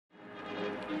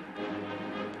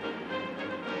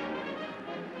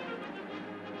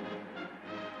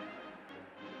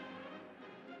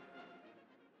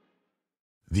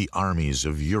The armies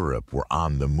of Europe were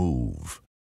on the move.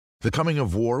 The coming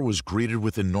of war was greeted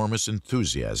with enormous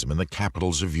enthusiasm in the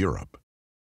capitals of Europe.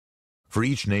 For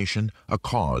each nation, a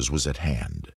cause was at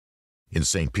hand. In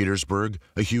St. Petersburg,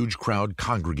 a huge crowd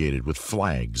congregated with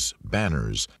flags,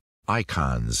 banners,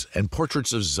 icons, and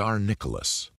portraits of Tsar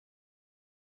Nicholas.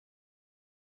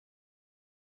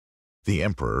 The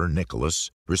Emperor,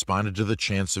 Nicholas, responded to the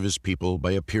chants of his people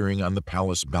by appearing on the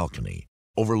palace balcony,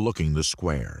 overlooking the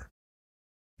square.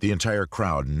 The entire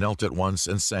crowd knelt at once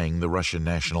and sang the Russian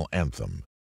National Anthem.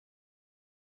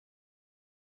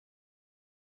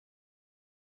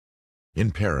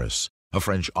 In Paris, a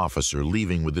French officer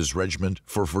leaving with his regiment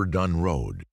for Verdun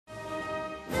Road.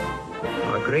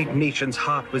 Our great nation's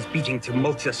heart was beating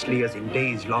tumultuously as in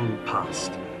days long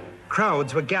past.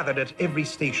 Crowds were gathered at every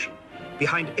station,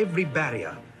 behind every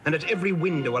barrier, and at every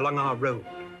window along our road.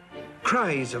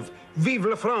 Cries of "Vive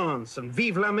la France" and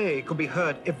 "Vive l'armée" could be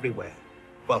heard everywhere,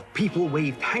 while people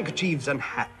waved handkerchiefs and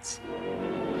hats.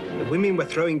 The women were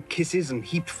throwing kisses and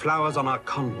heaped flowers on our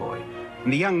convoy,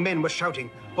 and the young men were shouting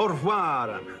 "Au revoir"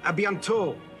 and "A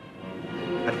bientôt."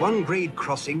 At one grade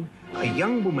crossing, a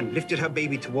young woman lifted her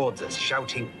baby towards us,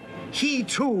 shouting, "He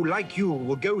too, like you,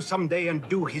 will go someday and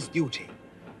do his duty."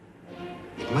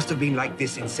 It must have been like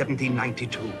this in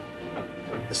 1792.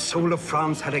 The soul of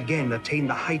France had again attained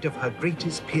the height of her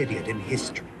greatest period in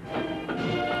history.